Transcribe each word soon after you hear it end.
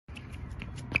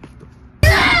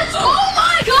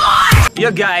Yo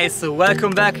guys,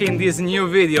 welcome back in this new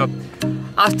video.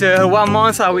 After 1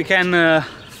 month we can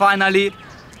finally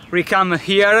recome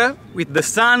here with the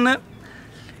sun,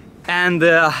 and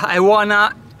I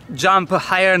wanna jump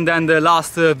higher than the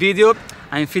last video.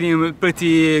 I'm feeling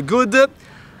pretty good.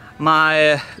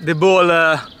 The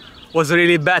ball was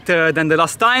really better than the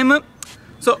last time,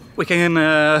 so we can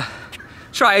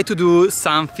try to do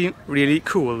something really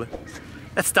cool.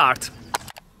 Let's start.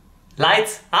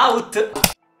 Lights out!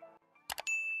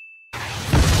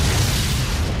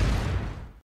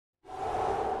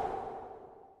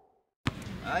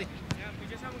 Vai.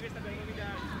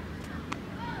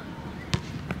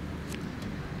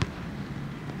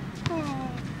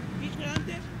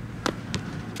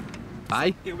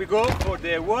 Vai. Here we go for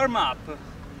the warm-up.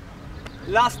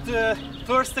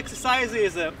 First exercise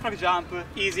is frog jump,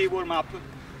 easy warm-up.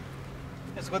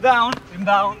 Let's go down,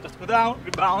 rebound, let's go down,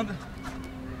 rebound.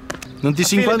 Non ti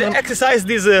si inquadra? The exercise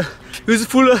is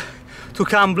useful to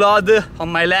calm blood on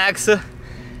my legs,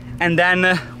 and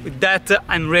then with that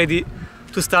I'm ready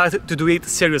to start to do it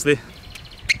seriously.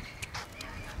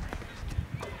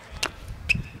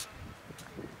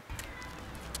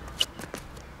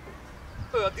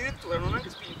 Addirittura non ho neanche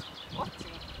spinto.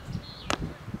 Ottimo.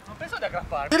 Non penso di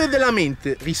aggrapparmi. Potere della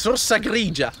mente, risorsa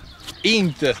grigia,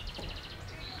 int.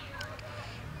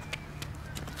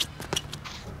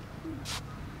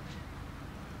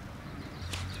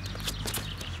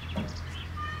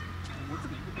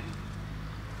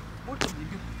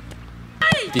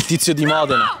 Il tizio di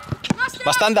Modena.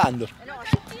 Ma sta andando.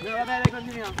 Va bene,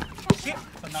 continuiamo. Sì,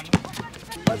 sta andando.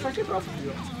 Ma anche troppo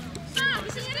io.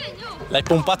 L'hai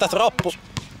pompata troppo.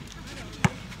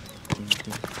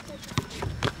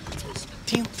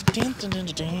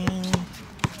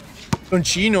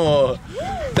 Concino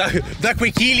da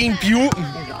quei chili in più.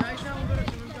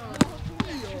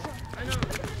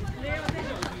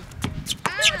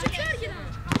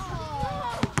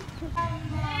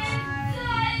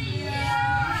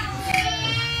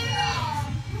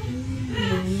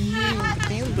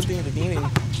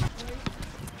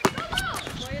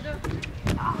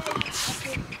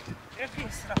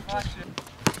 Sarà facile.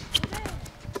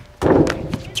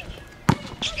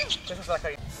 Questa sarà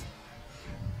carina.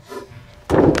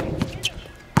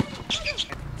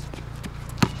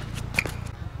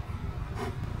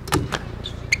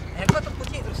 Hai fatto un po'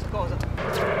 dietro questa cosa.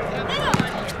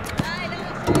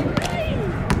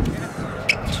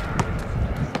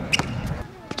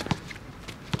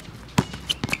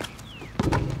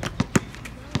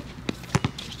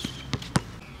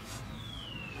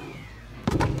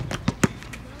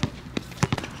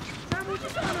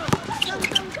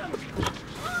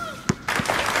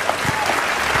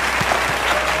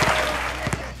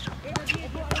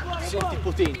 Senti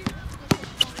potenti.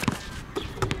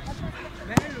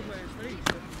 Bello questo, hai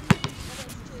visto?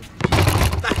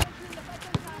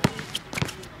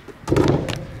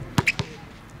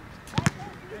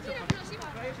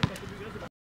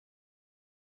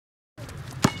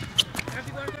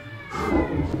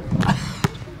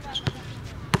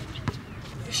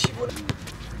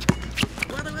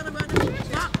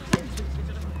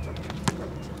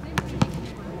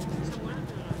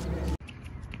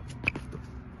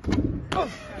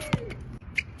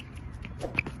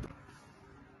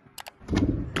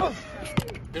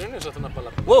 Io non ho usato una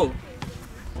palla. Wow!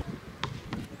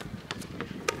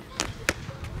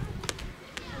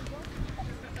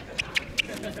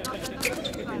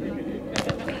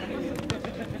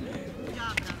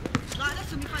 No,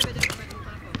 adesso mi fai vedere come fa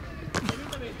la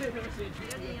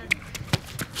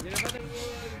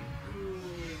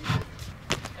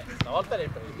Stavolta l'hai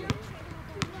preso.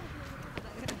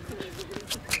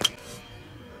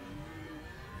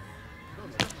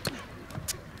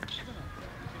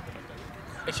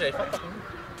 E ce l'hai fatta?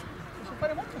 Posso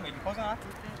fare molto meglio, cosa un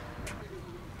attimo?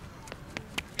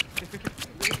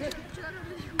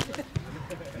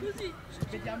 così.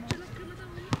 Vediamo.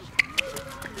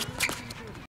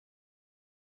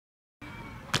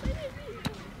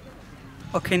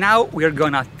 Okay, now we are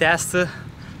gonna test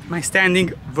my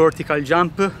standing vertical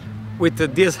jump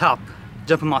with this app,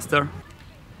 Jump Master.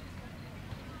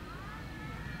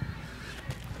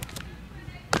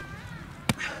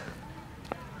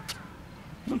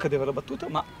 Non cadeva la battuta,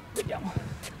 ma vediamo.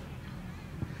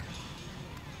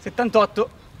 78.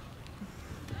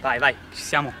 Vai, vai, ci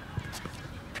siamo.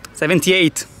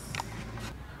 78.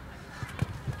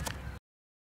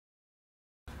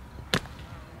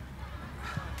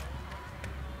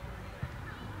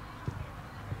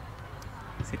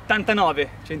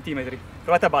 centimetri.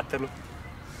 Provate a batterlo.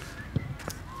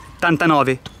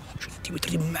 79 centimetri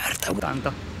di merda.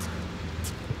 80.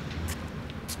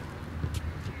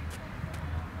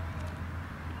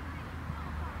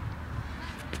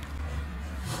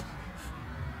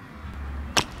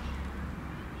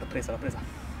 l'ho presa.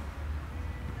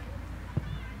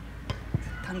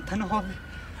 79.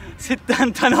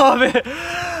 79.